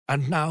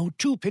And now,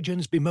 two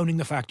pigeons bemoaning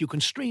the fact you can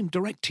stream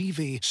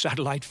DirecTV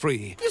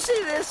satellite-free. You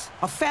see this?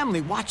 A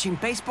family watching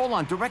baseball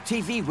on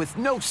DirecTV with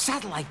no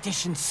satellite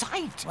dish in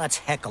sight. Let's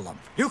heckle them.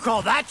 You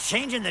call that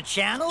changing the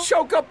channel?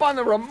 Choke up on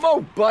the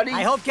remote, buddy.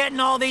 I hope getting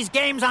all these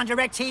games on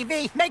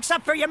DirecTV makes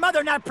up for your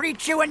mother not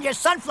pre-chewing your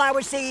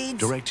sunflower seeds.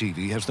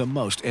 DirecTV has the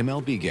most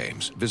MLB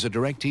games. Visit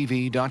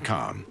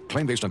DirecTV.com.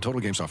 Claim based on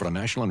total games offered on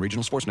national and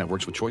regional sports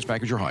networks with choice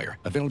package or higher.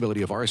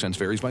 Availability of RSNs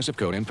varies by zip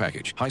code and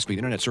package. High-speed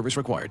internet service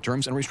required.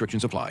 Terms and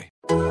restrictions apply.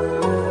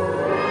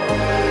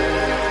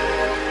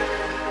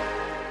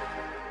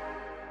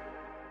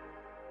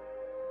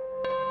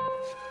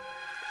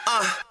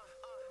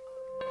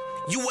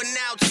 You are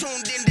now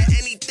tuned into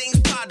Anything's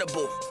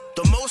Potable.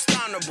 The most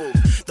honorable,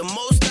 the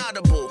most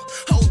audible.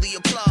 Hold the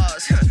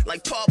applause,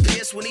 like Paul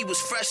Pierce when he was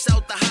fresh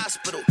out the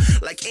hospital.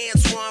 Like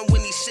Antoine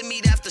when he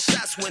shimmied after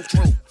shots went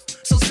through.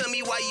 So tell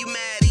me why you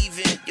mad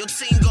even. Your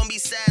team gon' be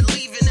sad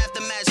leaving after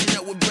matching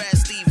up with Brad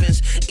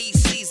Stevens. Each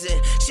season,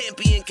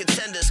 champion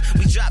contenders.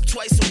 We drop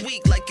twice a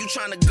week like you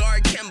tryna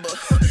guard Kemba.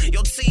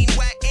 Your team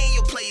whack and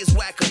your players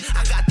whacker.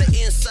 I got the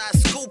inside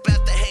scoop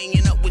after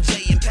hanging up with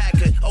Jay and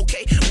Packer.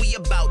 Okay, we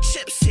about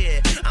chips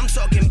here. I'm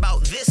talking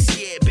about this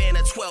year.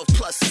 Banner 12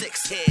 plus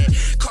 6 here.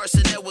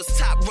 Carson Edwards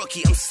top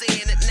rookie. I'm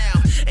saying it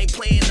now. Ain't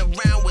playing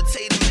around with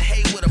Tatum and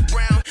Hayward or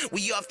Brown.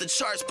 We off the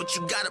charts, but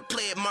you gotta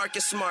play it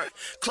Marcus Smart.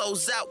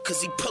 Close out,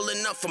 cause he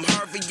pulling up from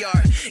Harvard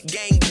Yard.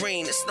 Gang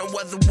green, it's no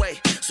other way.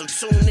 So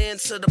tune in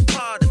to the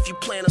pod if you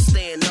plan on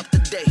staying up to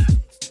date.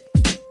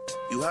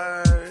 You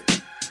heard?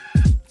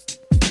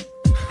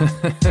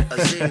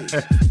 Aziz.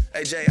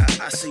 Hey, Jay,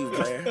 I see you,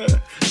 player.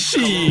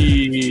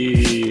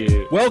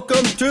 Shit.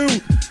 Welcome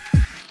to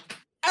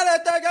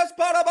Anything is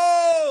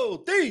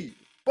Potable, the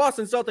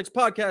Boston Celtics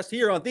podcast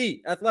here on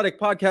the Athletic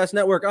Podcast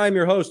Network. I'm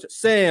your host,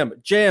 Sam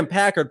Jam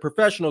Packard,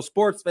 professional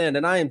sports fan,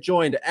 and I am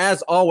joined,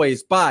 as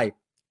always, by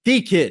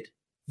the kid,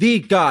 the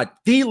god,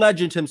 the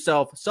legend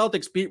himself,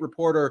 Celtics beat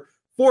reporter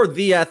for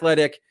The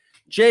Athletic,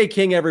 Jay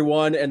King,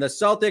 everyone. And the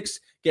Celtics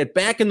get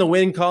back in the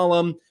win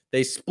column.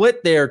 They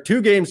split their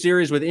 2-game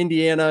series with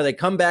Indiana. They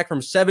come back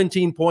from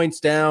 17 points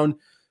down.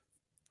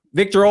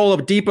 Victor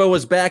Oladipo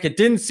was back. It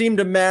didn't seem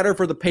to matter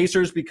for the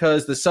Pacers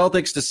because the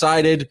Celtics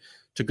decided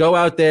to go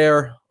out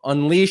there,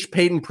 unleash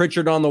Peyton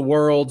Pritchard on the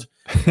world,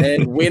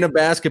 and win a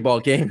basketball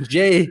game.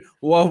 Jay,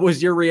 what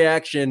was your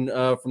reaction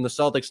from the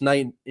Celtics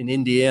night in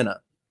Indiana?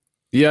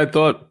 Yeah, I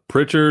thought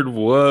Pritchard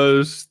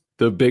was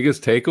the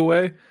biggest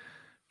takeaway.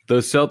 The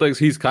Celtics,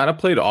 he's kind of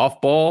played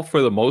off ball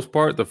for the most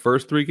part the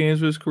first 3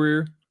 games of his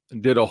career.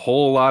 Did a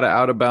whole lot of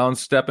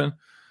out-of-bounds stepping.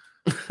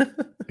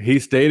 He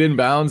stayed in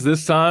bounds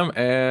this time,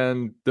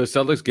 and the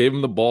Celtics gave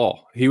him the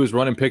ball. He was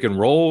running pick and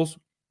rolls.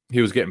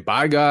 He was getting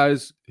by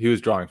guys. He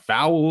was drawing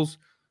fouls.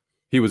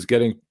 He was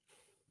getting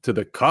to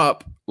the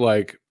cup.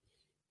 Like,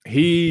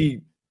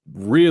 he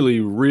really,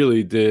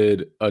 really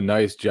did a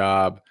nice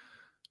job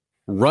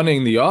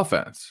running the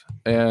offense.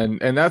 And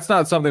that's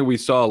not something we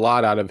saw a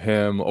lot out of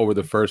him over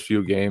the first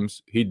few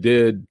games. He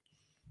did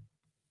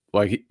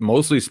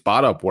mostly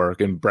spot up work.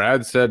 And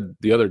Brad said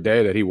the other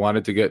day that he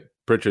wanted to get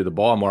Pritchard the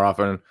ball more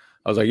often.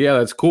 I was like, yeah,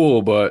 that's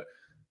cool, but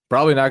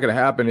probably not going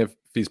to happen if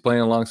he's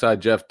playing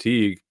alongside Jeff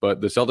Teague. But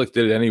the Celtics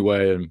did it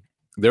anyway. And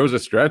there was a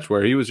stretch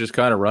where he was just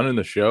kind of running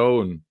the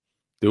show and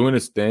doing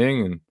his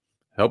thing and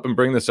helping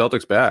bring the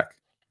Celtics back.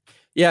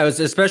 Yeah, it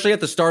was especially at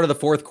the start of the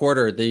fourth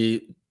quarter.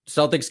 The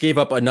Celtics gave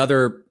up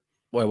another,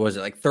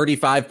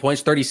 35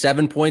 points,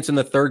 37 points in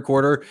the third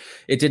quarter.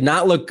 It did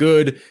not look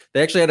good.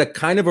 They actually had a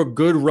kind of a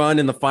good run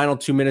in the final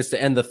 2 minutes to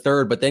end the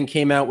third, but then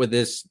came out with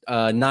this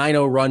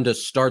 9-0 run to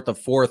start the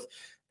fourth.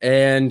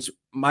 And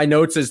my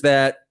notes is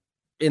that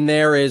in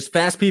there is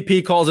Fast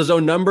PP calls his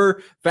own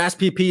number. Fast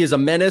PP is a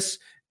menace.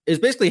 It's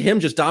basically him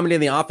just dominating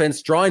the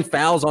offense, drawing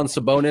fouls on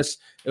Sabonis.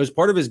 It was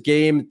part of his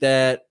game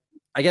that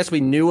I guess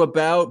we knew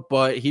about,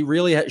 but he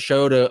really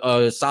showed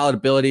a solid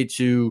ability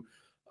to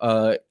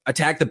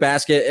attack the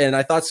basket. And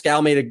I thought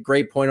Scal made a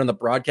great point on the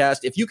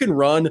broadcast. If you can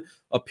run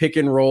a pick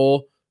and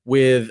roll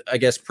with, I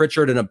guess,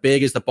 Pritchard and a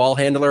big as the ball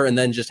handler, and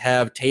then just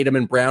have Tatum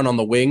and Brown on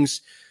the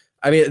wings.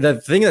 I mean, the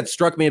thing that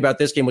struck me about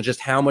this game was just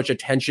how much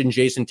attention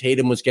Jason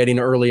Tatum was getting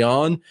early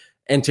on,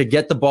 and to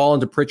get the ball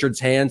into Pritchard's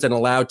hands and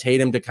allow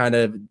Tatum to kind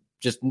of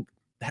just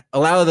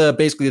allow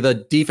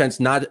the defense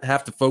not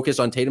have to focus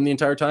on Tatum the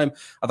entire time.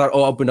 I thought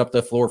opened up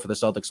the floor for the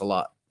Celtics a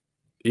lot.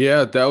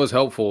 Yeah, that was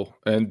helpful.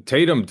 And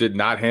Tatum did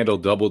not handle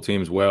double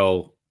teams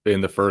well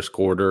in the first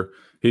quarter.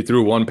 He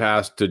threw one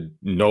pass to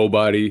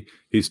nobody.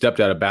 He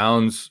stepped out of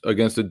bounds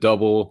against a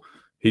double.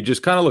 He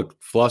just kind of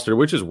looked flustered,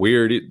 which is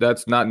weird.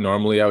 That's not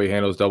normally how he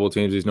handles double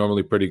teams. He's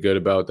normally pretty good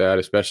about that,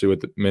 especially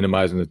with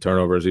minimizing the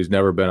turnovers. He's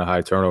never been a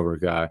high turnover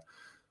guy.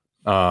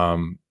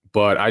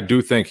 But I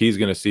do think he's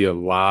going to see a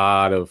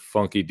lot of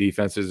funky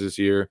defenses this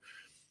year,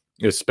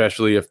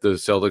 especially if the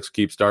Celtics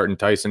keep starting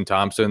Tyson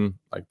Thompson.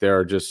 Like, there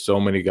are just so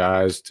many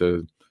guys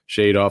to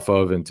shade off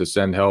of and to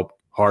send help,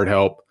 hard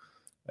help.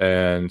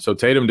 And so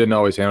Tatum didn't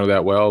always handle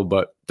that well,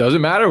 but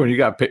doesn't matter when you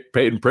got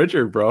Peyton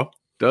Pritchard, bro.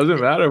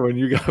 Doesn't matter when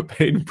you got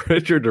Peyton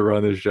Pritchard to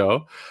run the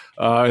show.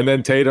 And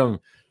then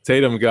Tatum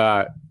Tatum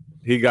got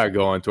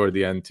going toward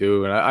the end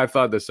too. And I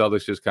thought the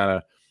Celtics just kind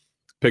of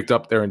picked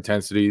up their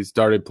intensity,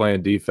 started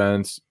playing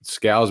defense.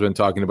 Scal's been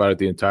talking about it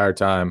the entire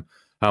time,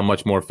 how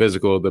much more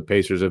physical the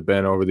Pacers have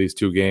been over these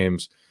two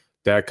games.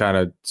 That kind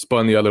of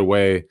spun the other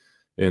way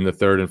in the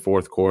third and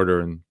fourth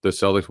quarter, and the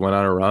Celtics went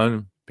on a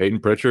run. Peyton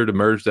Pritchard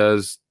emerged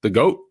as the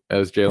GOAT,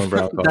 as Jaylen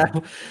Brown called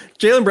him.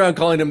 Jaylen Brown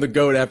calling him the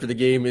GOAT after the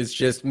game is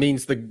just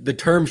means the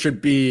term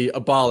should be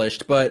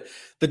abolished. But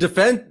the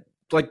defense,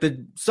 like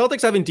the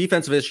Celtics having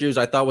defensive issues,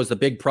 I thought was the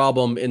big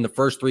problem in the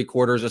first three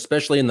quarters,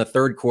 especially in the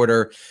third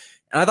quarter.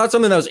 And I thought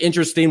something that was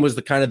interesting was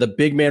the kind of the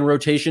big man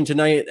rotation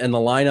tonight and the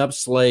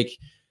lineups. Like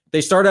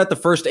they started at the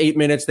first 8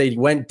 minutes, they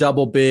went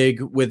double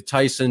big with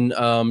Tyson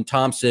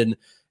Thompson,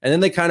 and then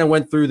they kind of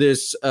went through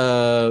this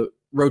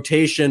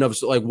rotation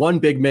of like one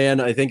big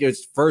man. I think it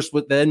was first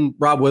with then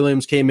Rob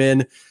Williams came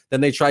in. Then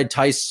they tried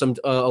Tice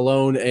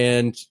alone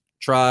and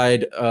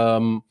tried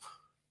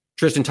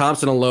Tristan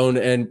Thompson alone,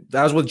 and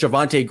that was with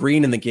Javonte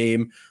Green in the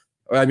game.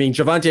 I mean,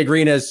 Javonte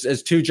Green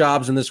has two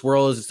jobs in this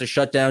world: is to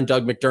shut down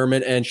Doug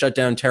McDermott and shut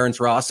down Terrence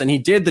Ross, and he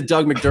did the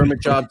Doug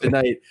McDermott job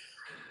tonight.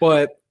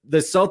 But the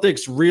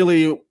Celtics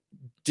really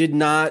did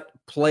not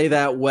play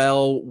that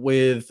well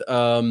with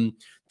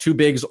two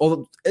bigs.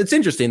 It's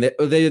interesting that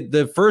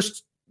the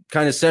first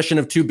kind of session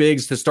of two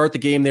bigs to start the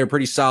game, they were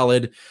pretty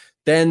solid.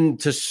 Then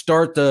to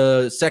start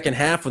the second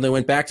half, when they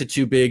went back to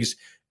two bigs,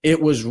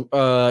 it was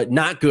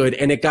not good.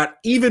 And it got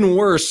even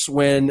worse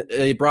when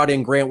they brought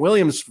in Grant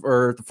Williams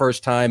for the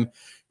first time.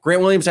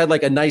 Grant Williams had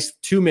like a nice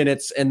 2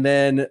 minutes, and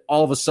then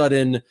all of a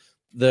sudden,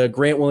 the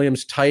Grant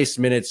Williams-Tice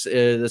minutes,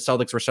 the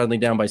Celtics were suddenly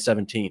down by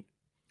 17.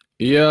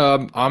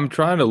 Yeah, I'm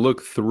trying to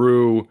look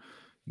through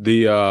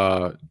the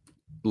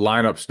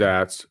lineup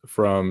stats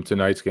from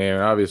tonight's game.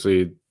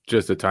 Obviously,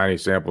 just a tiny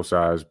sample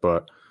size,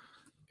 but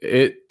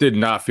it did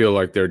not feel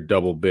like their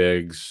double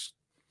bigs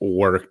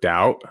worked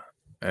out.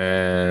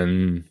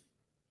 And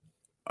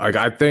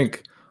I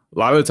think a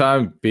lot of the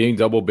time being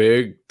double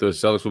big, the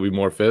Celtics will be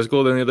more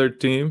physical than the other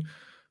team.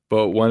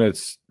 But when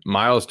it's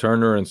Miles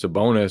Turner and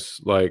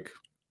Sabonis, like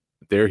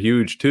they're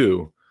huge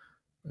too.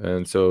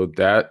 And so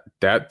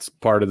that's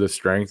part of the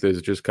strength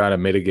is just kind of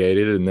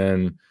mitigated. And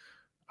then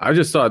I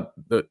just thought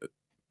that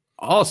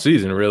all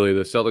season, really,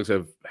 the Celtics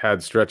have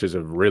had stretches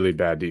of really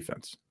bad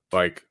defense.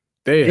 Like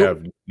they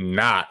have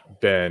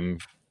not been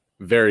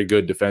very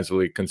good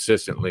defensively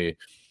consistently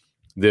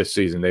this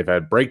season. They've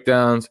had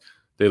breakdowns.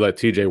 They let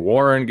TJ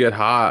Warren get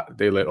hot.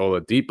 They let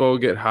Oladipo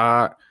get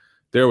hot.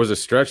 There was a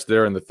stretch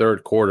there in the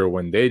third quarter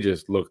when they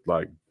just looked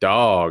like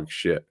dog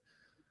shit.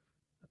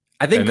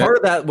 I think part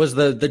of that was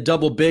the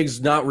double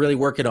bigs not really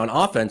working on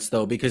offense,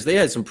 though, because they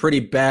had some pretty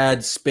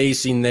bad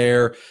spacing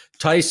there.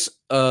 Tice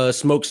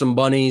smoked some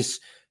bunnies,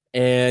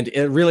 and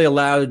it really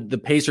allowed the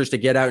Pacers to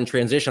get out in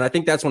transition. I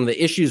think that's one of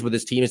the issues with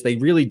this team is they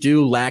really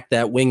do lack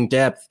that wing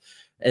depth.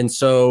 And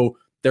so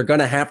they're going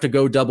to have to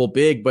go double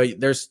big, but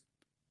there's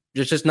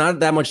just not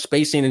that much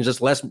spacing and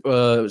just less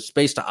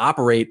space to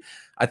operate.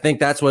 I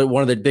think that's what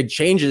one of the big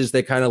changes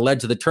that kind of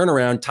led to the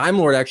turnaround. Time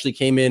Lord actually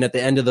came in at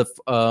the end of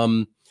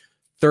the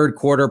third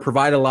quarter,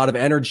 provided a lot of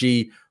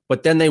energy,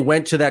 but then they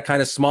went to that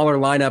kind of smaller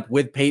lineup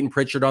with Peyton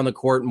Pritchard on the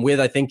court and with,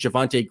 I think,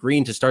 Javonte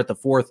Green to start the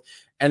fourth.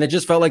 And it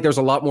just felt like there was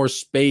a lot more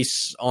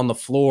space on the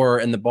floor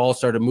and the ball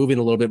started moving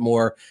a little bit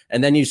more.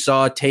 And then you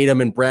saw Tatum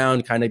and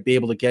Brown kind of be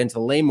able to get into the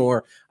lane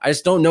more. I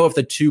just don't know if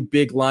the two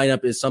big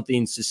lineup is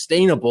something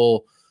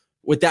sustainable.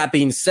 With that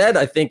being said,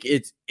 I think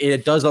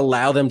it does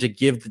allow them to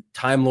give the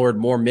Time Lord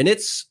more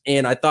minutes.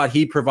 And I thought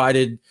he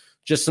provided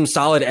just some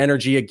solid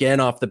energy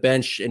again off the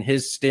bench in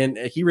his stint.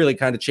 He really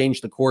kind of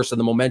changed the course of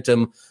the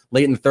momentum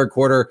late in the third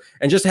quarter.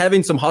 And just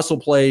having some hustle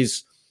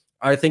plays,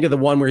 I think of the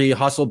one where he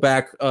hustled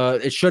back.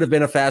 It should have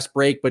been a fast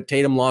break, but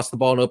Tatum lost the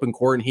ball in open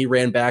court, and he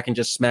ran back and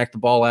just smacked the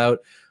ball out.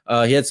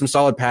 He had some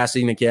solid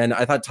passing again.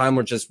 I thought Time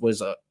Lord just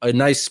was a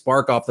nice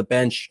spark off the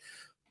bench.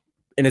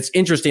 And it's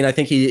interesting. I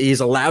think he's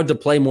allowed to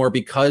play more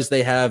because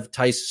they have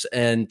Tice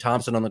and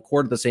Thompson on the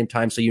court at the same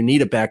time. So you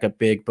need a backup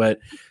big, but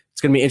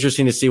it's going to be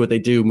interesting to see what they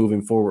do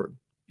moving forward.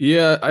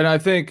 Yeah, and I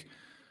think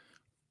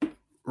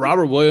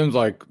Robert Williams,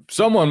 like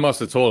someone must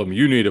have told him,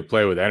 you need to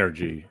play with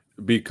energy,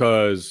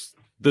 because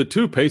the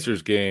two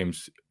Pacers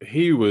games,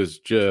 he was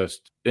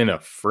just in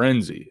a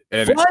frenzy.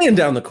 And flying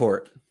down the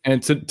court.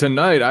 And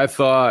tonight, I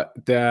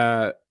thought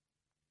that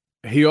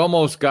he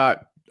almost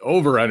got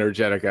over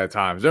energetic at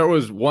times. There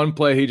was one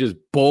play he just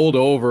bowled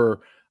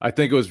over. I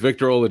think it was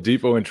Victor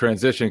Oladipo in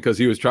transition because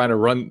he was trying to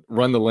run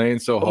the lane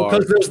so hard.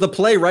 Because there's the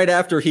play right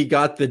after he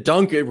got the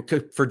dunk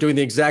for doing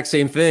the exact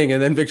same thing, and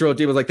then Victor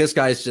Oladipo was like, "This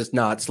guy's just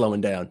not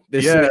slowing down."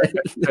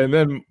 And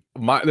then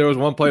there was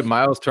one play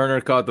Miles Turner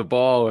caught the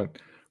ball, and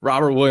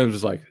Robert Williams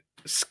was like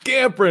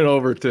scampering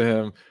over to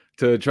him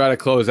to try to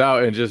close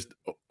out, and just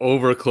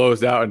over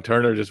closed out, and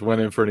Turner just went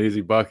in for an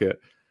easy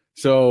bucket.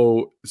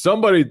 So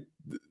somebody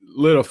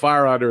lit a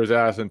fire under his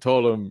ass and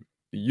told him,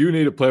 you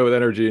need to play with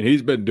energy, and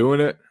he's been doing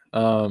it.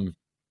 And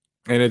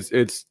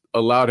it's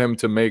allowed him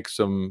to make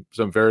some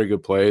very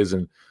good plays.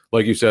 And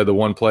like you said, the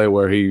one play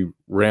where he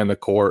ran the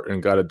court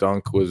and got a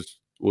dunk was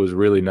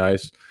really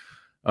nice.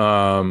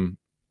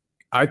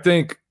 I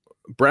think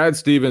Brad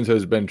Stevens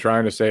has been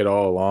trying to say it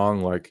all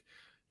along. Like,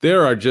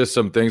 there are just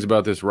some things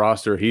about this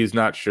roster he's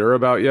not sure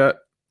about yet.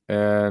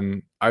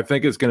 And I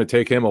think it's going to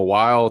take him a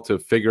while to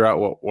figure out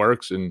what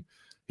works. And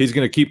he's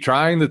going to keep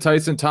trying the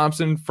Tyson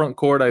Thompson front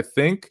court, I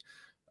think.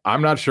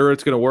 I'm not sure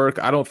it's going to work.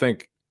 I don't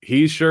think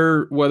he's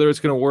sure whether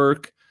it's going to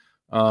work.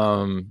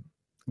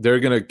 They're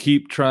going to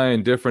keep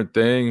trying different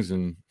things.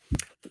 And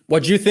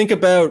what do you think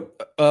about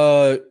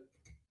Javonte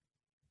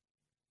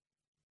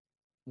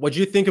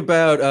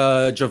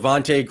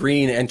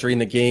Green entering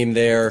the game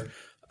there?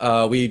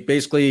 We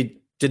basically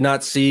did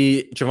not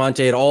see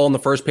Javonte at all in the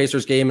first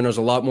Pacers game, and there was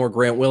a lot more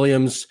Grant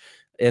Williams.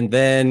 And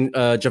then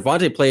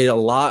Javonte played a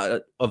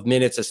lot of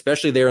minutes,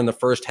 especially there in the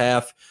first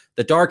half.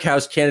 The Dark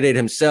House candidate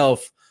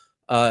himself,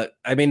 they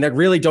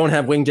really don't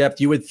have wing depth.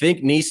 You would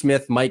think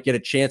Nesmith might get a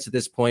chance at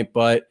this point,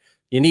 but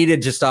you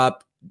needed to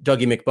stop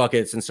Dougie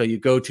McBuckets, and so you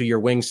go to your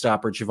wing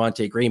stopper,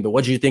 Javonte Green. But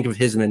what do you think of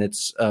his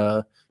minutes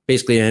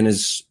basically in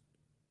his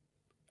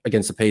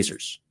against the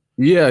Pacers?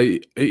 Yeah,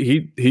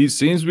 he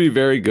seems to be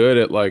very good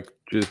at like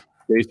just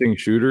chasing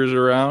shooters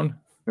around,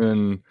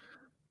 and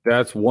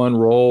that's one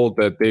role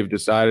that they've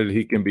decided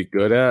he can be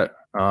good at.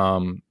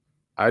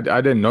 I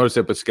didn't notice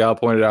it, but Scal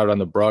pointed out on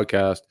the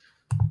broadcast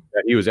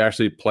that he was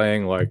actually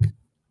playing like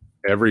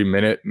every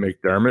minute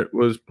McDermott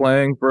was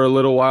playing for a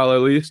little while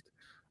at least.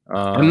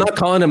 I'm not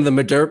calling him the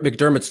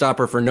McDermott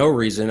stopper for no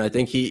reason. I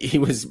think he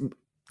was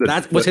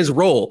that was his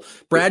role.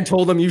 Brad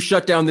told him, you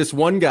shut down this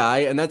one guy,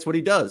 and that's what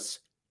he does.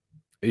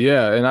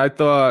 Yeah, and I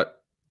thought,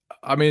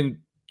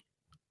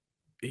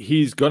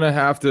 he's going to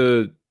have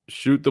to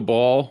shoot the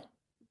ball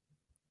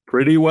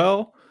pretty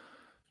well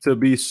to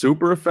be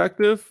super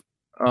effective,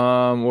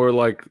 or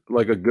like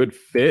a good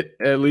fit,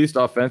 at least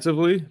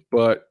offensively.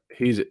 But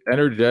he's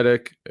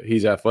energetic.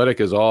 He's athletic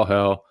as all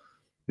hell.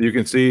 You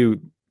can see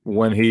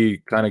when he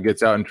kind of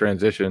gets out in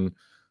transition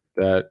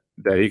that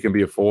he can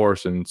be a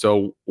force. And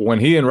so when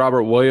he and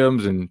Robert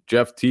Williams and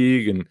Jeff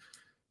Teague and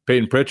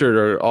Peyton Pritchard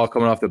are all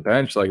coming off the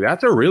bench, like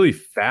that's a really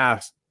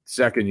fast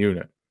second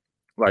unit,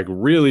 like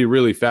really,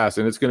 really fast.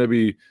 And it's going to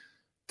be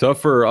tough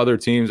for other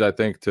teams, I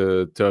think,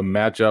 to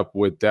match up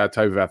with that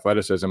type of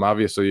athleticism.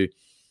 Obviously,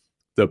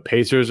 the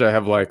Pacers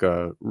have like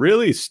a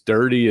really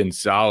sturdy and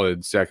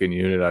solid second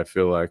unit. I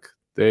feel like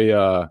they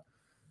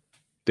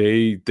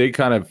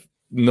kind of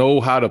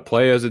know how to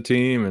play as a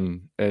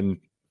team and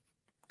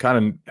kind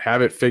of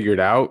have it figured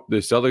out. The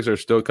Celtics are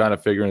still kind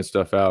of figuring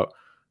stuff out.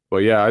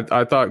 But yeah,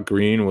 I thought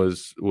Green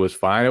was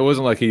fine. It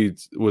wasn't like he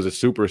was a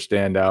super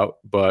standout,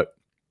 but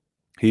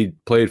he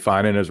played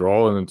fine in his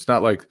role. And it's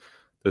not like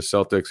the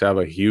Celtics have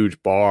a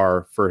huge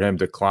bar for him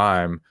to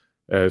climb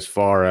as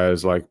far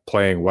as like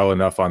playing well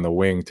enough on the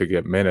wing to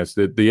get minutes.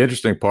 The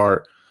interesting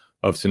part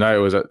of tonight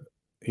was that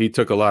he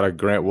took a lot of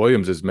Grant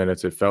Williams'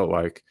 minutes, it felt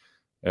like.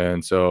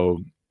 And so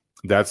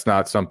that's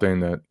not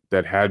something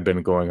that had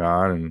been going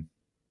on, and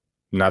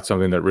not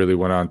something that really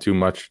went on too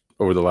much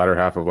over the latter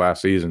half of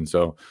last season.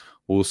 So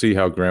we'll see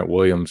how Grant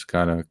Williams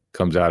kind of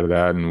comes out of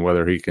that and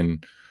whether he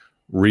can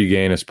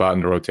regain a spot in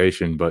the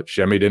rotation. But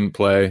Shemi didn't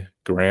play.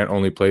 Grant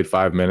only played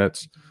 5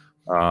 minutes.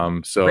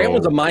 So Grant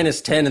was a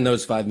 -10 in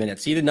those 5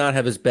 minutes. He did not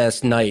have his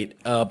best night.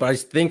 But I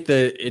think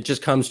that it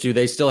just comes to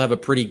they still have a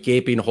pretty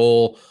gaping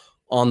hole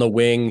on the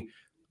wing.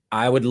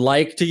 I would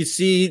like to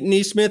see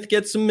Nesmith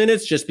get some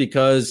minutes just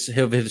because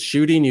of his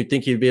shooting. You'd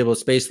think he'd be able to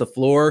space the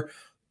floor,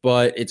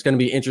 but it's going to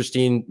be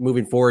interesting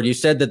moving forward. You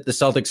said that the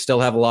Celtics still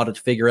have a lot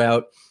to figure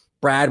out.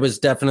 Brad was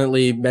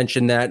definitely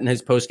mentioned that in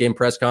his post-game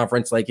press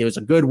conference. Like, it was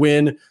a good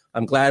win.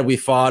 I'm glad we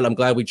fought. I'm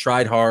glad we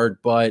tried hard.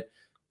 But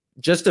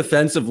just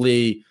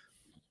defensively,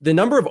 the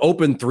number of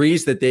open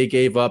threes that they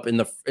gave up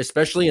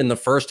especially in the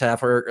first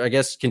half, or I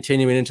guess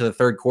continuing into the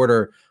third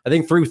quarter, I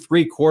think through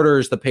 3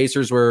 quarters, the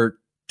Pacers were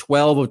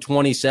 12 of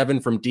 27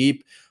 from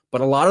deep,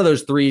 but a lot of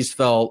those threes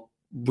felt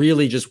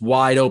really just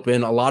wide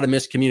open. A lot of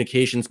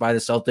miscommunications by the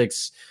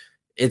Celtics.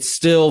 It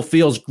still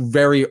feels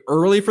very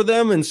early for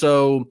them, and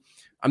so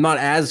I'm not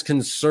as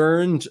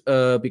concerned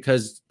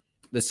because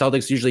the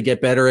Celtics usually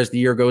get better as the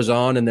year goes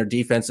on, and their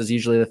defense is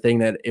usually the thing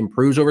that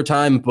improves over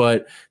time,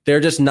 but they're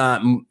just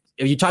not.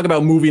 If you talk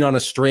about moving on a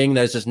string,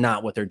 that's just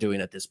not what they're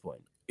doing at this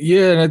point.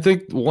 Yeah, and I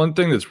think one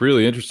thing that's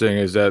really interesting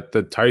is that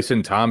the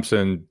Tyson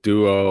Thompson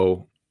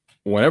duo,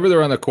 whenever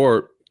they're on the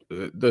court,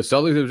 the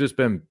Celtics have just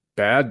been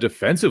bad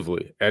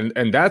defensively.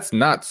 And that's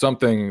not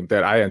something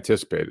that I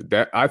anticipated.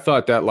 That I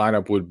thought that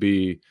lineup would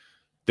be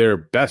their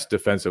best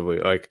defensively.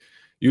 Like,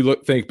 you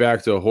think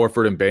back to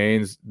Horford and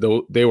Baines,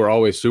 though they were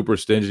always super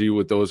stingy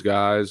with those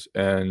guys.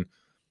 And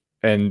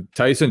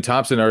Tyson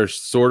Thompson are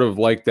sort of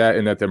like that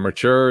in that they're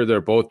mature. They're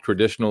both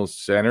traditional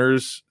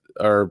centers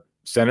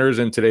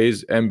in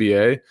today's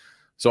NBA.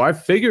 So I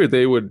figured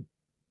they would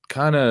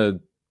kind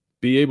of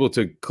be able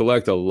to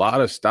collect a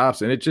lot of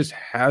stops, and it just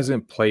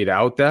hasn't played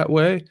out that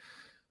way.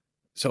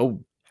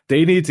 So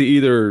they need to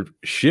either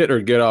shit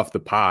or get off the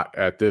pot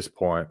at this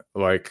point.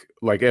 Like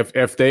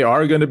if they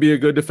are going to be a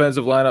good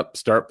defensive lineup,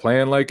 start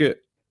playing like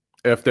it.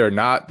 If they're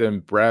not,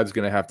 then Brad's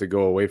going to have to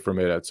go away from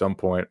it at some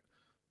point.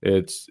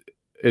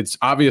 it's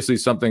obviously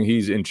something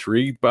he's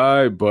intrigued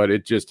by, but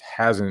it just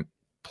hasn't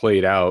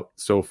played out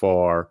so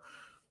far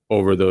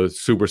over the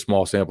super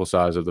small sample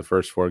size of the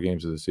first 4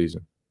 games of the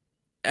season.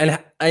 And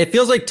it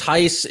feels like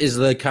Tice is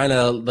the kind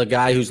of the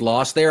guy who's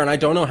lost there. And I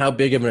don't know how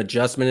big of an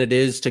adjustment it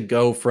is to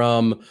go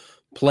from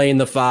playing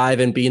the 5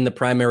 and being the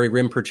primary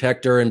rim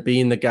protector and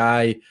being the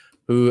guy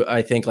who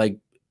I think like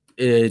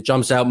it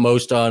jumps out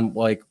most on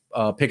like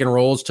pick and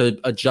rolls to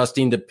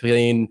adjusting to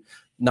playing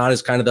not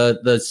as kind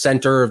of the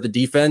center of the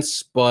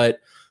defense, but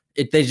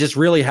they just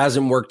really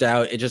hasn't worked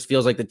out. It just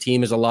feels like the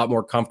team is a lot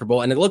more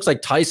comfortable. And it looks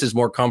like Tice is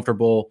more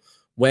comfortable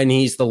when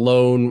he's the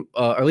lone,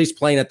 or at least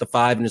playing at the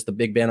 5 and is the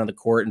big man on the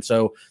court. And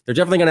so they're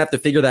definitely going to have to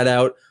figure that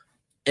out.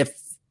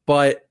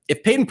 But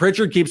if Peyton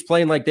Pritchard keeps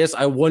playing like this,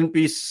 I wouldn't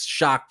be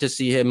shocked to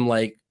see him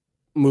like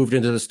moved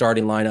into the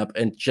starting lineup,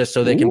 and just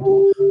so they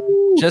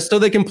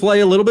can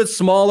play a little bit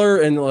smaller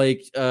and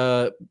like,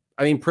 how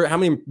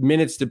many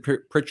minutes did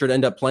Pritchard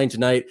end up playing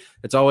tonight?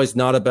 It's always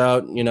not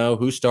about,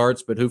 who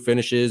starts, but who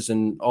finishes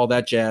and all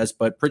that jazz.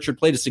 But Pritchard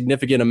played a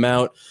significant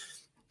amount.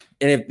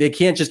 And if they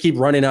can't just keep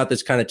running out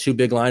this kind of too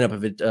big lineup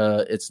of it,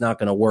 it's not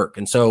going to work.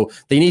 And so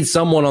they need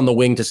someone on the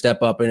wing to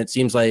step up. And it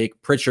seems like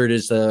Pritchard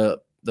is the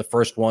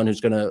first one who's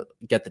going to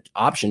get the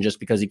option just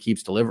because he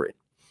keeps delivering.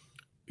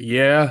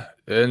 Yeah.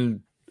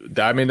 And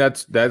I mean,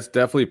 that's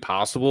definitely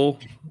possible.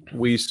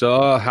 We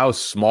saw how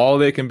small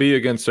they can be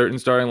against certain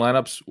starting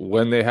lineups.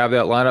 When they have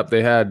that lineup,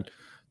 they had,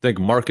 I think,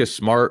 Marcus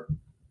Smart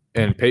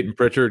and Peyton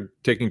Pritchard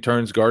taking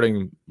turns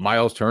guarding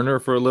Miles Turner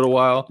for a little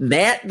while.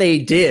 That they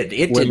did.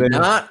 It did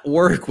not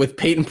work with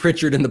Peyton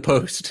Pritchard in the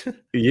post.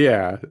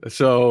 Yeah.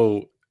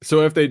 So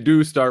if they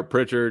do start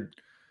Pritchard,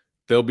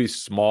 they'll be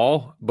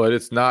small, but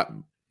it's not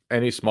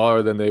any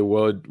smaller than they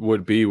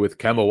would be with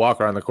Kemba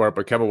Walker on the court.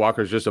 But Kemba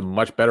Walker is just a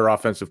much better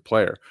offensive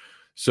player.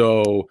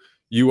 So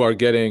you are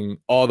getting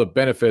all the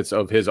benefits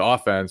of his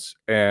offense,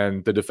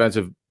 and the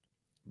defensive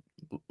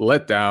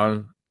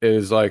letdown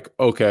is like,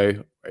 okay,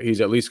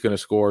 he's at least going to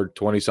score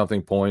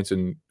 20-something points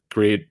and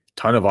create a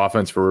ton of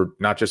offense for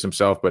not just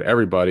himself, but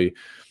everybody.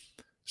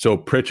 So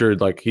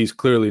Pritchard, like, he's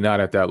clearly not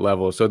at that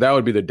level. So that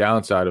would be the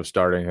downside of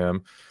starting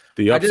him.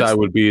 The upside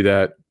would be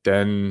that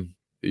then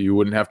you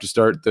wouldn't have to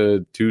start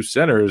the 2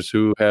 centers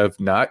who have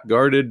not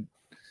guarded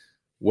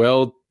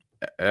well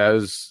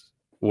as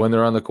when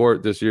they're on the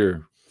court this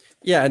year.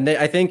 Yeah, and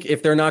I think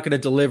if they're not going to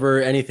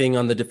deliver anything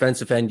on the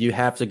defensive end, you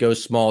have to go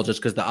small just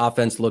because the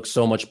offense looks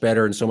so much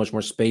better and so much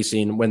more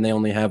spacing when they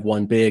only have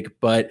one big.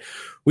 But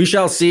we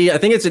shall see. I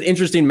think it's an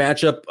interesting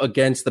matchup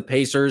against the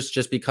Pacers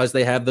just because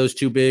they have those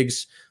 2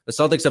 bigs. The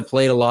Celtics have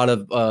played a lot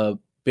of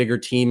bigger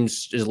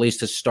teams, at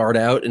least to start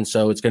out, and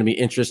so it's going to be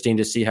interesting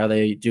to see how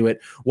they do it.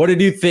 What did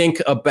you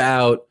think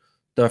about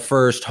the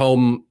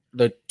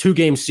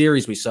 2-game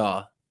series we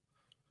saw?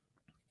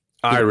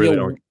 I really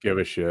don't give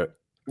a shit.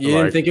 You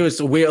didn't think it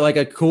was weird,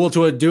 like cool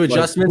to do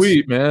adjustments?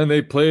 Sweet, man.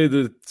 They played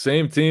the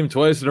same team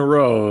twice in a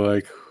row.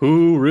 Like,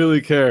 who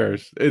really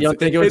cares? You don't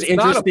think it was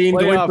interesting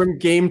going from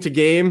game to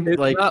game? It's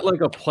not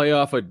like a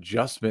playoff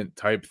adjustment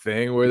type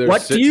thing where they're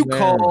what do you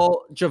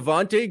call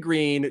Javonte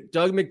Green,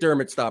 Doug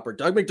McDermott stopper?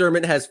 Doug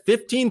McDermott has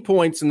 15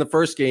 points in the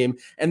first game,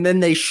 and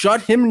then they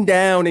shut him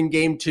down in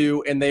game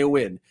 2, and they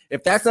win.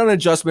 If that's not an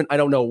adjustment, I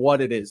don't know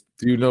what it is.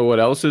 Do you know what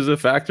else is a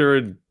factor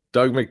in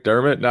Doug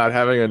McDermott not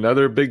having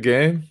another big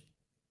game?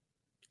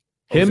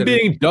 Him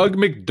being Doug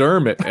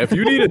McDermott. If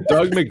you need a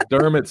Doug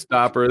McDermott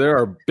stopper, there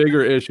are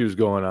bigger issues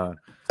going on.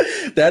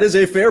 That is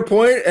a fair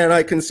point, and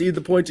I concede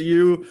the point to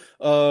you.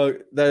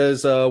 That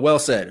is well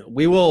said.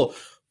 We will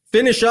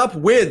finish up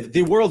with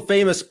the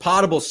world-famous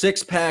Potable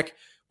 6-pack,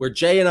 where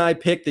Jay and I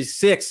pick the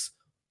 6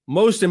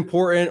 most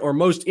important or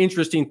most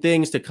interesting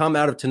things to come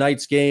out of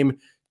tonight's game.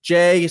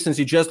 Jay, since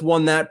you just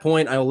won that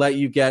point, I will let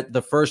you get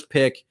the first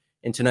pick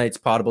in tonight's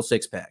Potable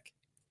 6-pack.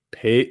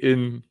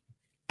 Peyton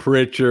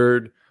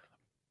Pritchard.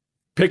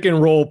 Pick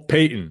and roll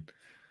Peyton.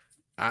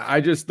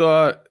 I just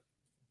thought,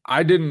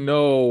 I didn't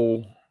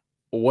know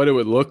what it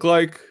would look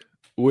like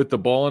with the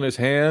ball in his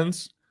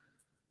hands.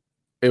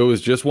 It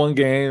was just one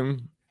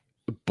game,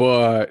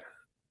 but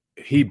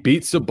he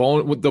beat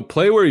Sabonis with the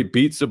play where he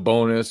beat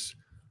Sabonis,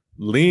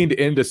 leaned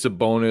into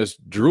Sabonis,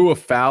 drew a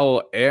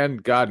foul,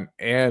 and got an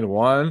and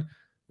one.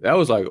 That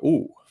was like,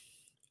 ooh.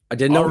 I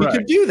didn't know he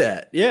could do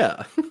that.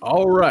 Yeah.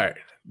 All right.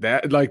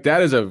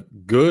 That is a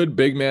good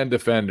big man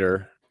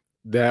defender.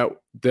 That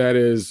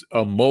is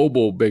a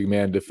mobile big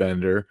man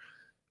defender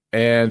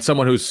and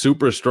someone who's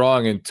super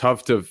strong and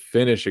tough to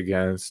finish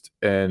against.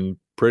 And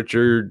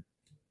Pritchard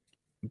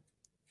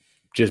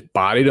just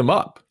bodied him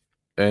up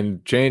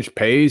and changed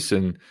pace.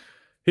 And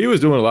he was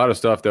doing a lot of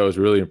stuff that was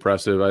really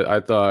impressive. I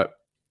thought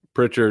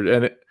Pritchard,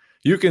 and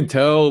you can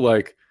tell,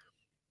 like,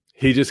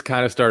 he just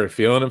kind of started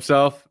feeling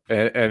himself.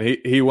 And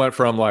he went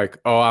from like,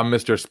 oh, I'm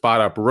Mr. Spot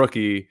Up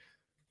rookie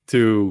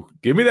to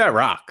give me that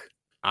rock.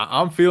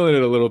 I'm feeling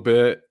it a little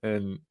bit,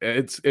 and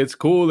it's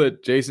cool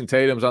that Jason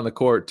Tatum's on the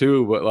court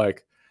too. But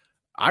like,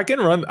 I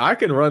can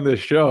run this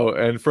show,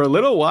 and for a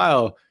little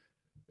while,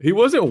 he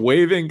wasn't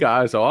waving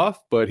guys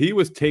off, but he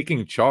was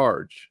taking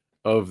charge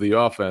of the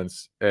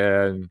offense,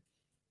 and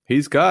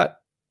he's got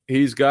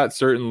he's got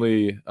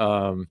certainly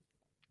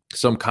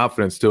some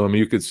confidence to him.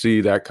 You could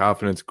see that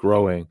confidence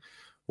growing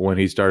when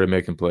he started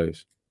making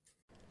plays.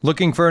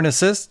 Looking for an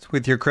assist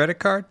with your credit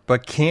card,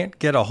 but can't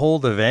get a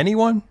hold of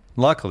anyone?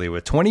 Luckily,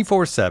 with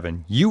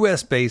 24/7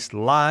 U.S.-based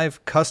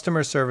live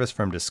customer service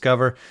from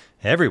Discover,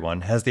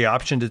 everyone has the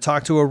option to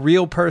talk to a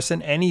real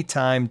person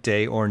anytime,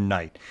 day or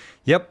night.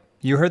 Yep,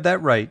 you heard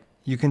that right.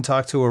 You can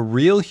talk to a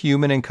real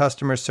human in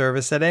customer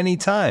service at any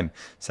time.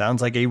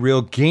 Sounds like a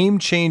real game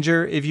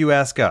changer if you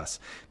ask us.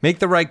 Make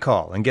the right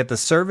call and get the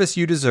service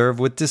you deserve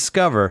with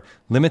Discover.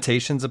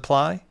 Limitations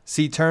apply.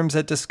 See terms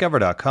at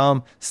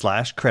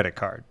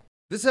discover.com/creditcard.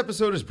 This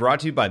episode is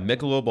brought to you by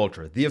Michelob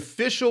Ultra, the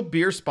official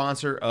beer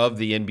sponsor of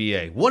the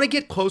NBA. Want to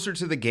get closer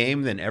to the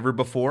game than ever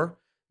before?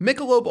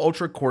 Michelob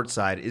Ultra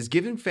Courtside is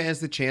giving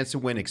fans the chance to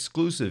win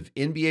exclusive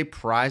NBA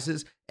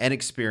prizes and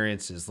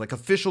experiences like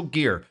official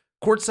gear,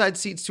 courtside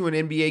seats to an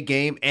NBA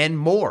game, and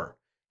more.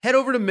 Head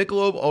over to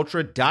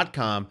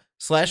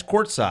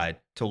MichelobUltra.com/courtside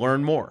to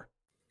learn more.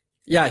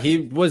 Yeah,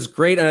 he was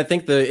great. And I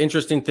think the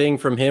interesting thing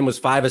from him was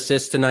 5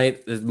 assists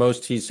tonight, the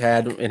most he's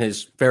had in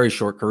his very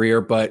short career.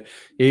 But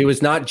he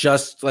was not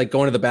just like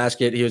going to the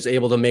basket. He was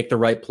able to make the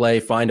right play,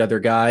 find other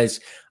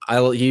guys.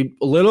 He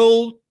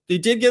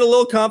did get a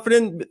little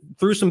confident,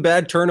 threw some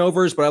bad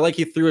turnovers, but I like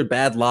he threw a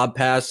bad lob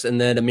pass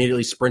and then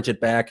immediately sprinted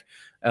back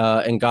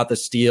and got the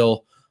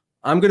steal.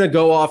 I'm going to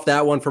go off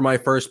that one for my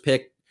first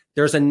pick.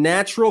 There's a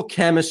natural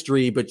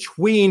chemistry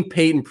between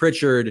Peyton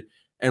Pritchard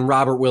and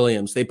Robert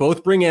Williams. They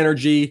both bring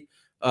energy.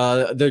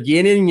 They're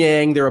yin and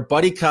yang. They're a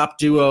buddy cop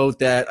duo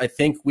that I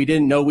think we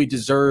didn't know we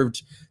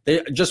deserved.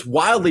 They're just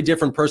wildly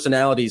different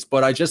personalities,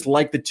 but I just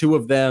like the two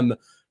of them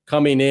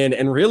coming in.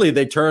 And really,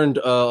 they turned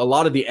a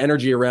lot of the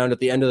energy around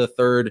at the end of the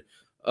third.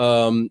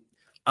 I'm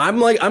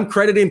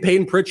crediting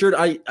Peyton Pritchard.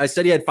 I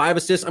said he had 5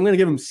 assists. I'm going to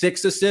give him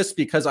 6 assists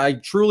because I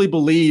truly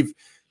believe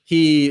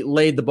he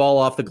laid the ball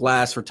off the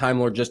glass for Time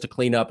Lord just to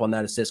clean up on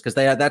that assist because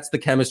that's the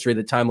chemistry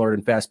that Time Lord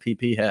and Fast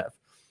PP have.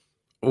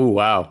 Oh,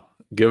 wow.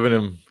 Giving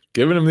him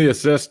the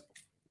assist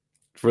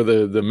for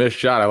the missed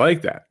shot. I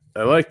like that.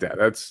 I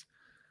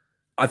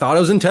thought it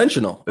was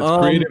intentional. That's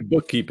creative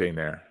bookkeeping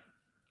there.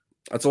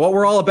 That's what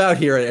we're all about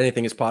here at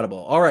Anything is Potable.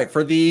 All right,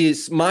 for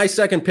my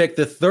second pick,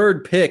 the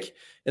third pick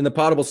in the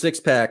Potable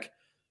 6-pack,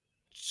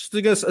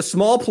 just a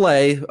small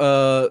play.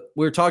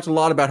 We talked a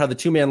lot about how the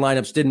 2-man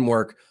lineups didn't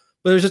work,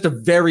 but it was just a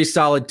very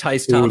solid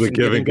Tice Thompson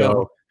the give and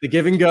go. The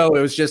give and go.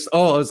 It was just, it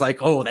was like,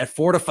 that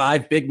 4 to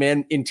 5 big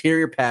man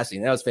interior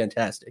passing. That was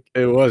fantastic.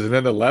 It was. And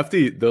then the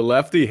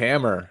lefty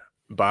hammer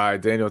by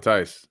Daniel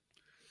Tice.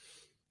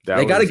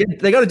 They got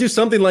to do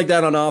something like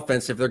that on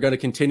offense if they're going to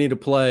continue to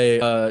play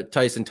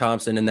Tyson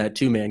Thompson in that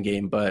 2-man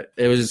game. But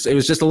it was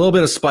just a little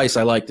bit of spice.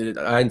 I liked it.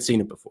 I hadn't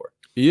seen it before.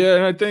 Yeah,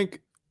 and I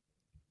think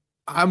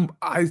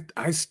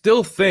I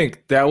still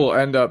think that will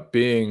end up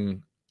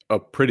being a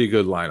pretty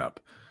good lineup.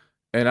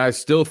 And I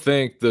still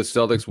think the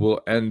Celtics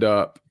will end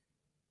up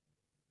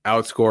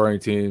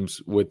outscoring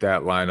teams with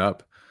that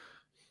lineup.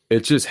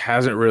 It just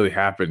hasn't really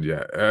happened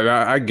yet. And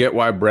I get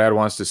why Brad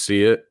wants to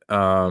see it.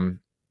 And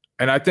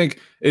I think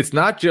it's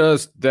not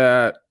just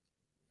that,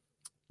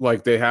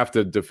 like, they have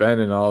to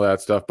defend and all that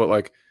stuff, but,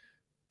 like,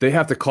 they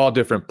have to call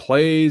different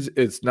plays.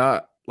 It's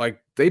not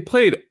like they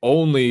played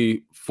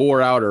only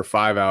 4 out or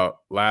 5 out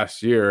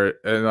last year.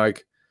 And,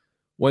 like,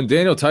 when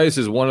Daniel Tice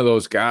is one of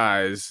those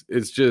guys,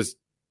 it's just,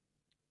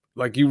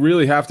 like, you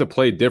really have to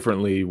play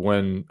differently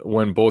when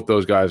both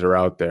those guys are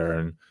out there.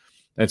 And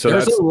so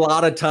there's a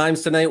lot of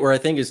times tonight where I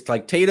think it's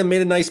like Tatum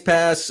made a nice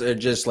pass,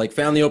 just like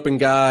found the open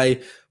guy,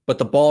 but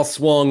the ball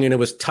swung and it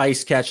was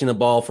Tice catching the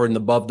ball for an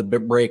above the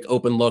break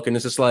open look. And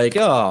it's just like,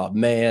 oh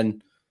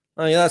man,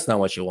 that's not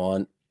what you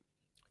want.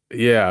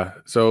 Yeah.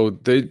 So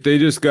they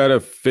just got to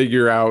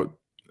figure out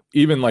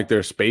even like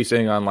their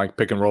spacing on like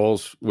pick and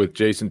rolls with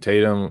Jason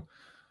Tatum,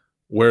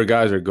 where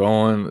guys are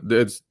going.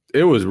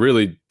 It was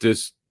really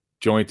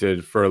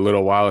disjointed for a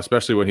little while,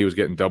 especially when he was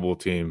getting double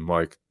teamed.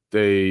 Like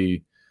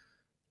they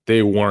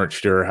weren't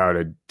sure how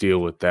to deal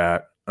with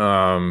that.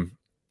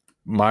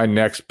 My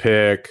next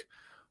pick,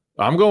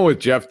 I'm going with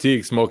Jeff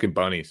Teague smoking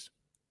bunnies.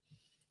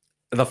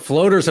 The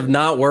floaters have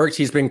not worked.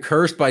 He's been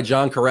cursed by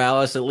John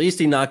Corrales. At least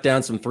he knocked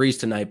down some threes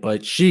tonight,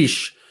 but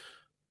sheesh.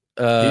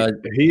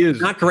 He is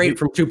not great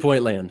from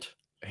 2-point land.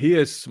 He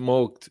has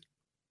smoked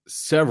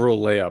several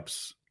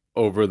layups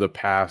over the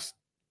past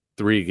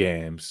 3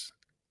 games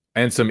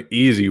and some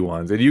easy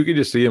ones. And you can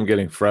just see him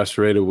getting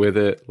frustrated with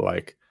it.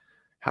 Like,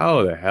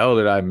 how the hell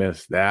did I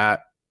miss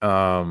that?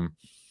 So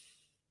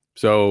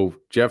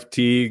Jeff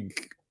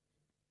Teague,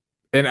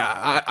 and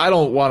I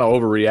don't want to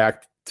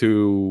overreact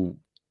to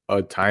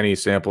a tiny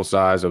sample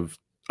size of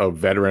a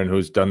veteran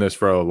who's done this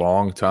for a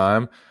long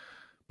time,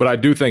 but I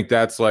do think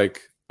that's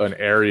like an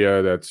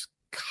area that's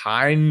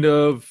kind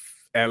of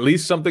at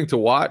least something to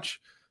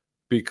watch,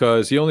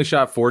 because he only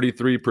shot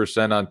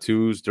 43% on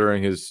twos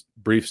during his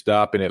brief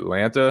stop in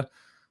Atlanta.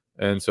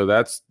 And so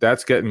that's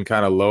getting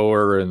kind of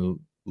lower and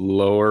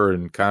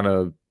kind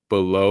of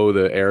below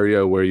the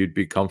area where you'd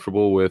be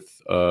comfortable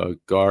with a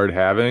guard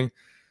having.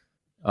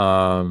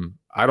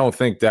 I don't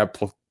think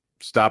that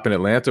stop in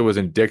Atlanta was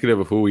indicative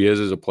of who he is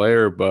as a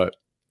player, but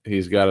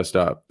he's got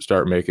to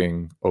start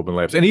making open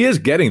layups. And he is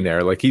getting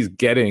there. Like, he's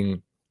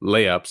getting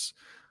layups.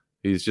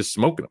 He's just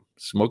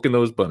smoking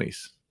those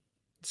bunnies.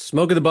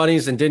 Smoking the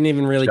bunnies and didn't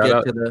even really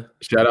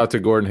Shout out to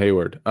Gordon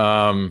Hayward.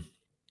 I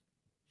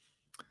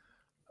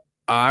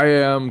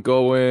am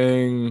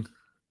going.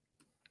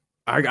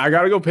 I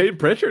got to go Peyton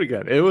Pritchard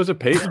again. It was a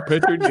Peyton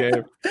Pritchard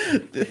game.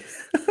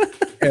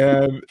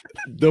 And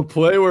the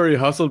play where he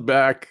hustled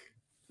back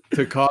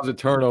to cause a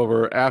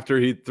turnover after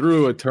he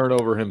threw a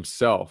turnover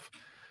himself.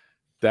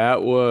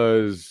 That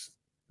was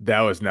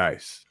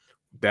nice.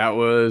 That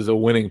was a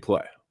winning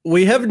play.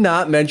 We have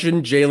not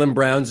mentioned Jaylen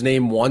Brown's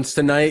name once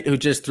tonight, who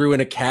just threw in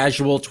a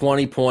casual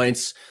 20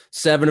 points,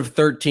 7 of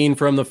 13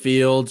 from the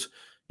field,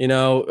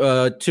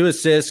 2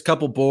 assists,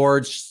 couple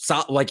boards,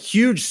 like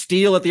huge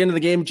steal at the end of the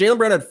game. Jaylen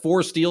Brown had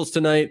 4 steals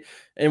tonight,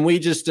 and we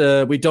just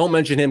we don't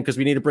mention him because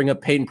we need to bring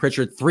up Peyton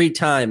Pritchard 3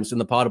 times in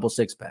the Potable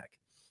Six Pack.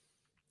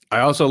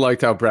 I also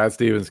liked how Brad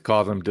Stevens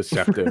calls him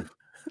deceptive.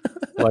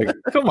 Like,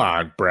 come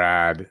on,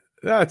 Brad.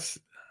 That's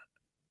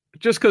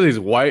just because he's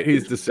white,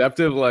 he's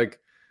deceptive. Like,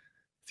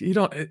 you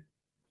don't.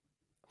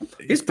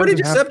 He's pretty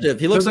deceptive.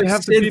 He looks like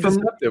Sid from.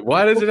 Deceptive.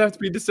 Why does it have to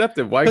be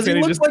deceptive? Why can't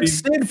he just like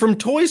Sid from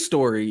Toy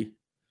Story?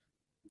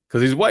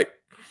 Because he's white.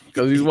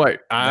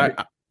 I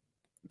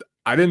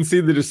didn't see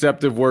the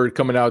deceptive word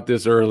coming out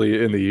this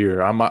early in the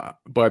year.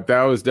 But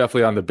that was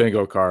definitely on the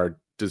bingo card.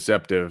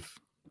 Deceptive.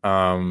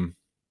 But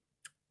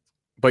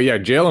yeah,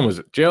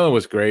 Jaylen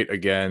was great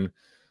again.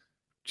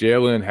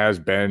 Jaylen has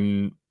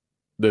been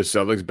the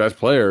Celtics' best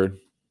player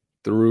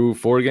through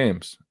 4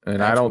 games,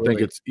 and I don't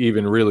think it's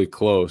even really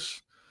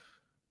close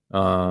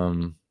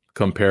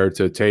compared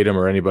to Tatum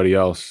or anybody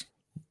else.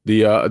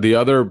 The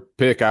other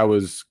pick I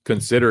was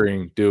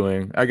considering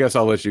doing, I guess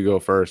I'll let you go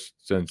first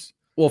since.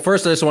 Well,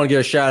 first I just want to give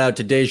a shout out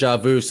to Deja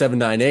Vu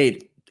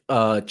 798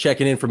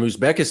 checking in from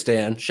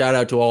Uzbekistan. Shout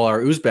out to all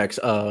our Uzbeks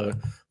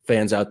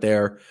fans out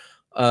there.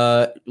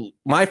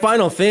 My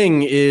final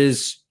thing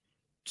is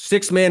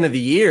 6th man of the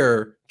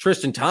year,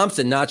 Tristan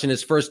Thompson notching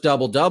his first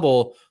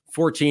double-double,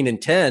 14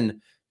 and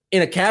 10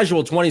 in a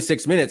casual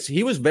 26 minutes.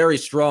 He was very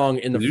strong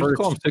in the first. Did you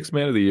call him 6th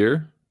man of the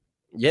year?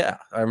 Yeah,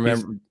 I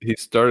remember. He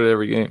started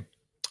every game.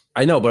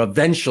 I know, but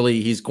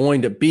eventually he's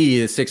going to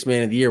be the 6th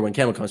man of the year when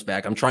Kemba comes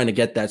back. I'm trying to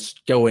get that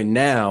going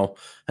now.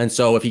 And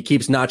so if he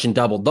keeps notching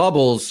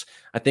double-doubles,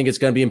 I think it's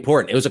going to be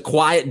important. It was a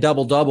quiet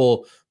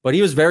double-double, but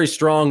he was very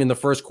strong in the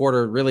first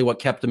quarter, really what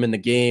kept him in the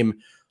game.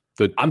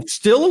 I'm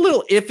still a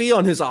little iffy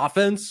on his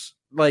offense.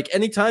 Like,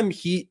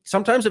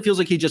 sometimes it feels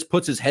like he just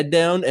puts his head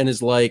down and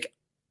is like,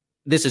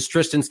 this is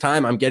Tristan's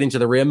time. I'm getting to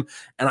the rim.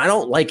 And I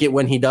don't like it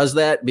when he does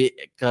that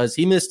because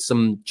he missed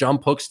some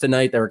jump hooks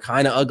tonight that were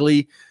kind of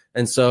ugly.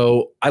 And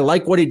so I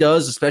like what he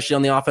does, especially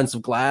on the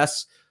offensive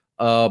glass.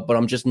 But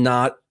I'm just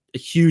not a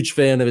huge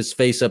fan of his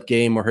face-up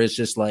game where it's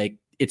just like,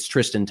 it's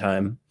Tristan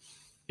time.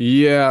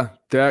 Yeah,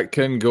 that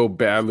can go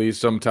badly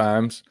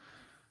sometimes.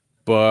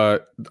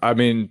 But, I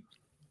mean,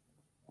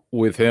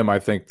 with him, I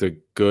think the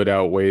good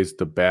outweighs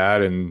the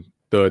bad. And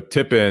the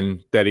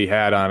tip-in that he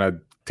had on a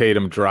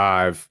Tatum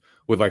drive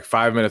with like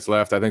 5 minutes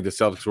left, I think the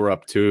Celtics were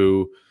up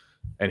 2.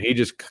 And he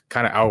just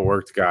kind of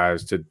outworked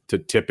guys to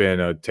tip in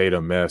a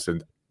Tatum miss.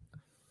 And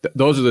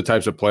those are the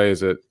types of plays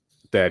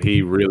that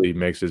he really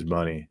makes his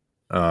money.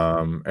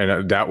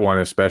 And that one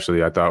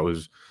especially I thought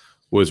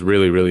was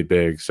really, really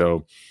big.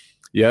 So,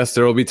 yes,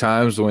 there will be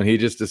times when he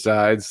just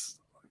decides,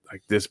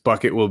 like, this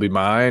bucket will be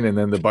mine, and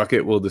then the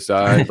bucket will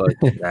decide, like,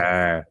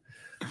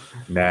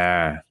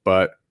 nah.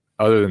 But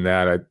other than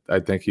that, I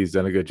think he's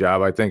done a good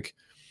job. I think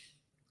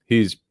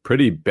he's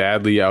pretty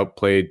badly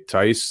outplayed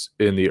Tice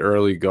in the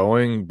early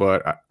going,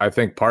 but I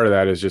think part of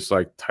that is just,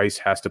 like, Tice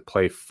has to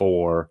play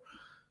 4,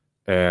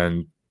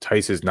 and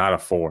Tice is not a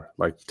 4.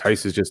 Like,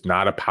 Tice is just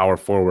not a power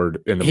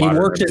forward in the modern NBA. He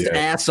worked his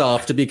ass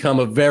off to become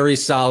a very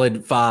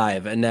solid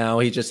 5, and now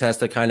he just has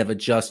to kind of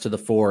adjust to the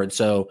 4. And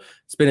so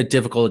it's been a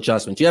difficult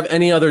adjustment. Do you have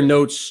any other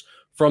notes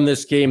from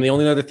this game? The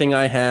only other thing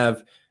I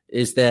have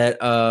is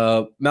that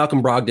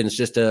Malcolm Brogdon is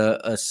just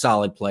a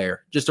solid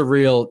player, just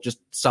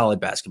solid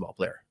basketball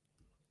player.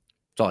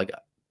 That's all I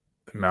got.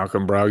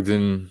 Malcolm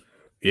Brogdon,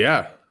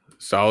 yeah,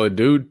 solid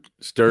dude,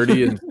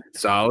 sturdy and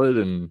solid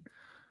and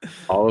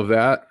all of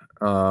that.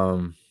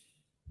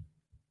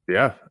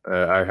 Yeah,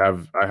 I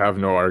have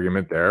no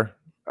argument there.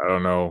 I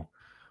don't know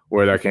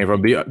where that came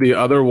from. The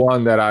other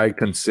one that I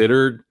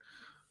considered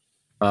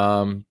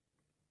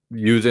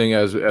using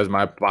as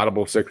my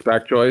potable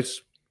 6-pack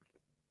choice,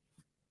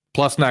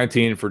 plus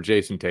 19 for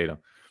Jason Tatum.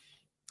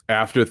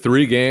 After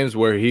 3 games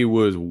where he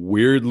was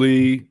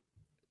weirdly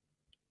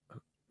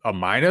a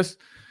minus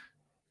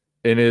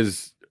in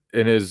his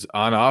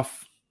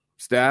on-off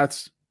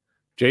stats,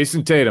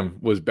 Jason Tatum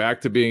was back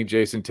to being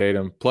Jason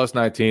Tatum, plus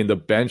 19. The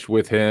bench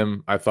with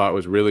him, I thought,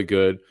 was really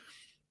good.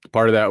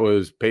 Part of that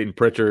was Peyton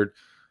Pritchard.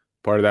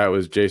 Part of that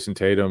was Jason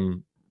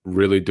Tatum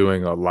really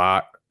doing a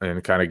lot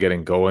and kind of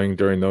getting going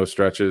during those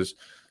stretches.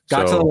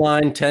 Got to the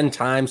line 10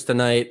 times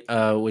tonight,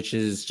 which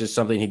is just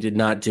something he did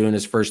not do in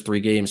his first 3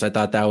 games. I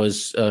thought that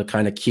was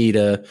kind of key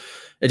to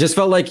 – it just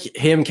felt like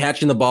him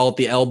catching the ball at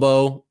the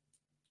elbow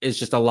is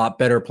just a lot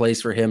better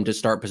place for him to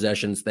start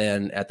possessions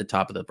than at the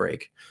top of the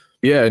break.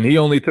 Yeah, and he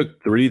only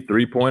took 3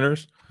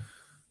 3-pointers.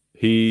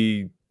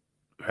 He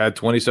had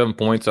 27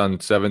 points on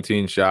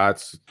 17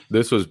 shots.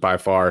 This was by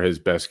far his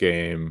best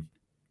game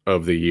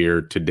of the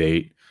year to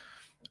date.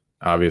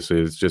 Obviously,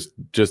 it's just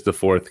the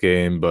 4th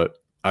game, but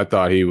I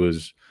thought he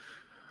was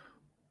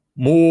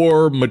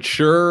more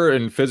mature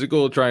and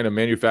physical, trying to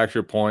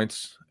manufacture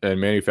points and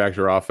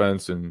manufacture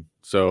offense. And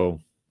so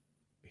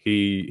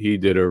he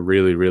did a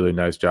really, really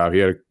nice job. He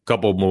had a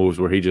couple moves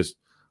where he just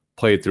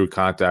played through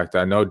contact.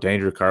 I know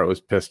Danger Cart was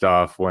pissed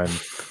off when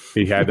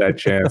he had that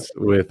chance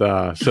with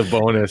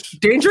Sabonis.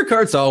 Danger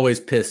Cart's always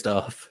pissed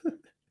off.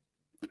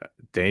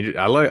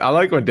 I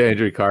like when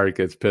Danger Cart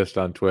gets pissed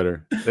on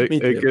Twitter.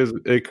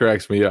 It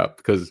cracks me up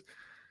because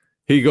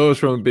he goes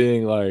from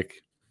being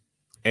like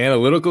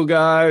analytical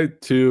guy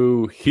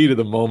to heat of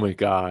the moment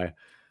guy,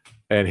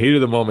 and heat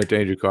of the moment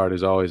Danger Cart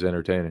is always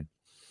entertaining.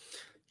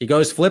 He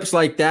goes flips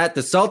like that.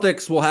 The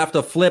Celtics will have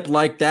to flip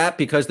like that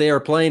because they are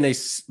playing a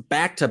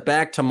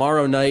back-to-back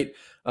tomorrow night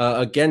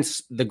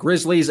against the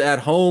Grizzlies at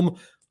home.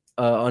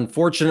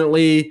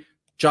 Unfortunately,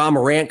 Ja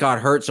Morant got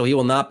hurt, so he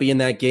will not be in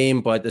that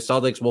game, but the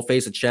Celtics will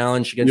face a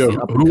challenge against the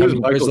who is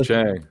Michael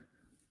Chang?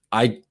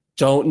 I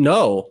don't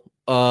know.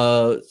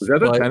 Is that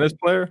the tennis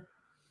player?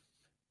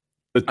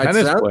 The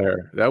tennis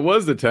player. That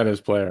was the tennis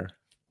player.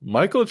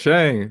 Michael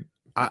Chang.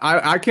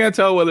 I can't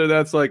tell whether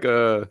that's like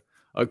a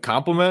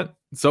compliment.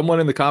 Someone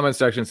in the comment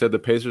section said the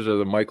Pacers are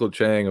the Michael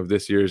Chang of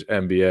this year's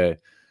NBA.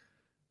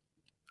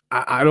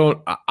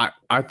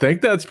 I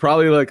think that's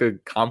probably like a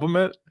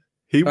compliment.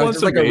 He won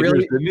some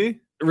majors, didn't he?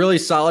 Really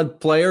solid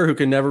player who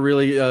can never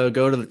really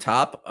go to the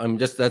top.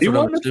 He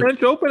won the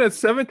French Open at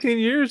 17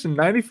 years and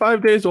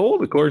 95 days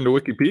old, according to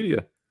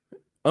Wikipedia.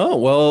 Oh,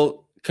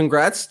 well,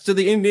 congrats to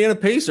the Indiana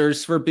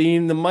Pacers for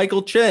being the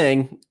Michael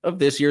Chang of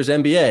this year's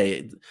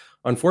NBA.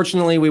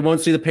 Unfortunately, we won't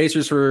see the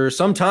Pacers for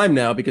some time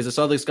now because the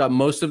Celtics got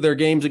most of their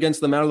games against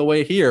them out of the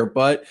way here.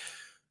 But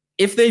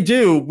if they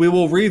do, we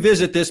will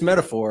revisit this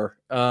metaphor.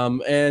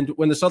 And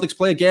when the Celtics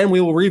play again,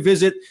 we will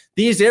revisit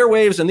these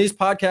airwaves and these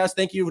podcasts.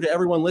 Thank you to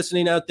everyone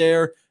listening out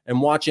there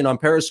and watching on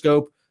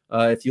Periscope.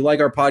 If you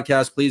like our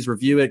podcast, please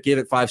review it, give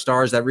it 5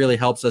 stars. That really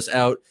helps us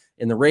out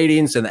in the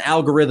ratings and the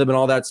algorithm and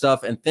all that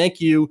stuff. And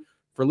thank you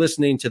for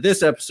listening to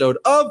this episode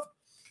of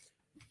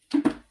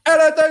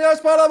Anything is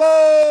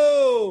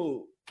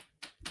Possible.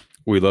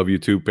 We love you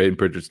too, Peyton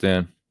Pritchard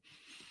Stan.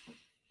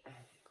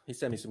 He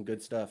sent me some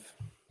good stuff.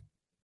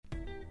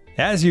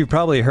 As you've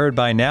probably heard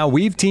by now,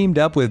 we've teamed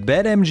up with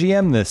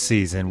BetMGM this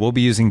season. We'll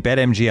be using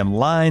BetMGM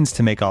lines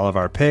to make all of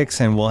our picks,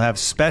 and we'll have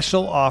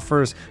special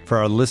offers for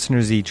our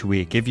listeners each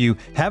week. If you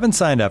haven't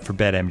signed up for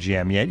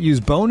BetMGM yet, use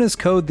bonus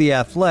code The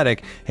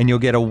Athletic, and you'll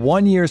get a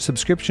 1-year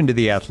subscription to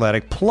The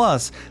Athletic,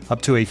 plus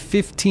up to a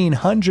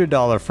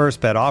 $1,500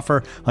 first bet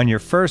offer on your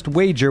first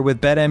wager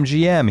with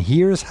BetMGM.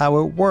 Here's how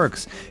it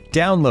works.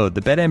 Download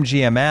the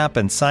BetMGM app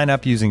and sign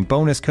up using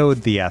bonus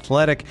code The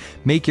Athletic.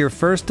 Make your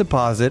first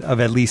deposit of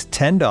at least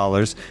 $10.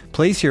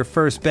 Place your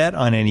first bet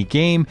on any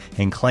game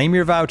and claim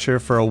your voucher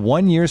for a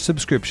 1-year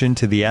subscription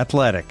to The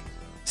Athletic.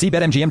 See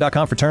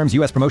BetMGM.com for terms.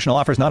 U.S. promotional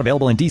offers not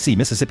available in D.C.,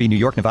 Mississippi, New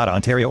York, Nevada,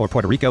 Ontario, or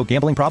Puerto Rico.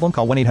 Gambling problem?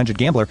 Call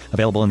 1-800-GAMBLER.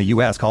 Available in the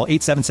U.S. Call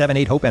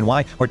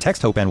 877-8-HOPE-NY or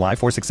text HOPE-NY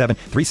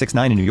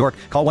 467-369 in New York.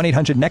 Call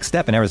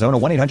 1-800-NEXT-STEP in Arizona.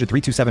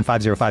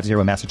 1-800-327-5050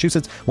 in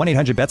Massachusetts.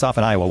 1-800-BETS-OFF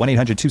in Iowa.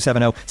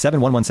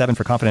 1-800-270-7117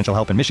 for confidential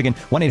help in Michigan.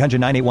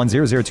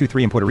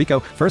 1-800-981-0023 in Puerto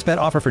Rico. First bet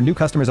offer for new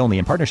customers only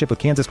in partnership with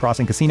Kansas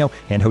Crossing Casino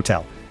and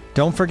Hotel.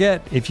 Don't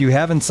forget, if you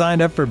haven't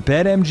signed up for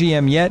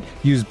BetMGM yet,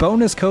 use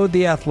bonus code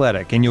The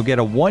Athletic, and you'll get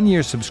a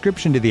 1-year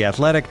subscription to The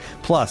Athletic,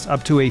 plus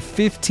up to a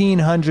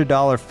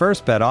 $1,500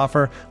 first bet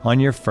offer on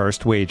your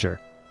first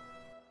wager.